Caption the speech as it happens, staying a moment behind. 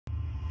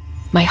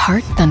My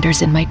heart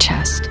thunders in my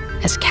chest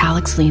as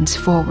Calix leans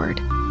forward,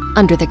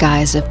 under the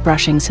guise of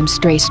brushing some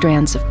stray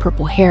strands of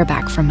purple hair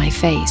back from my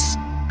face.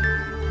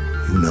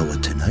 You know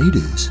what tonight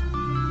is?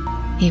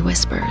 He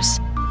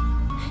whispers,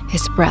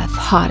 his breath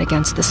hot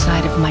against the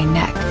side of my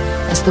neck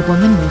as the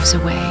woman moves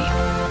away.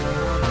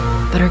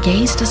 But her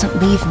gaze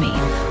doesn't leave me,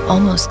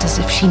 almost as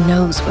if she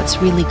knows what's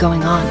really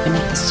going on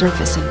beneath the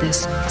surface of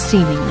this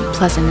seemingly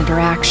pleasant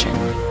interaction.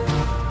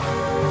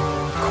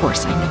 Of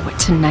course I know what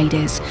tonight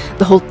is.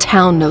 The whole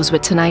town knows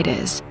what tonight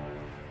is.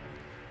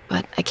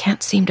 But I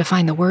can't seem to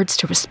find the words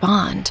to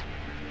respond.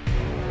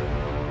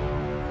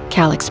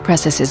 Calix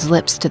presses his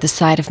lips to the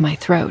side of my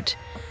throat,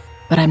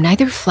 but I'm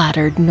neither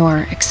flattered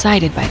nor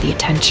excited by the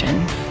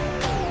attention.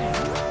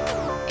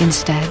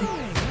 Instead,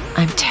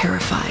 I'm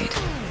terrified.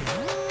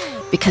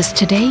 Because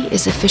today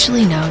is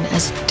officially known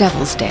as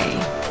Devil's Day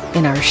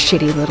in our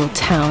shitty little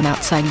town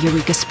outside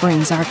Eureka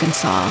Springs,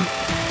 Arkansas.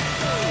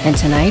 And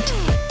tonight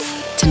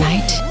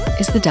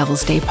is the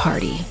Devil's Day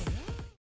party.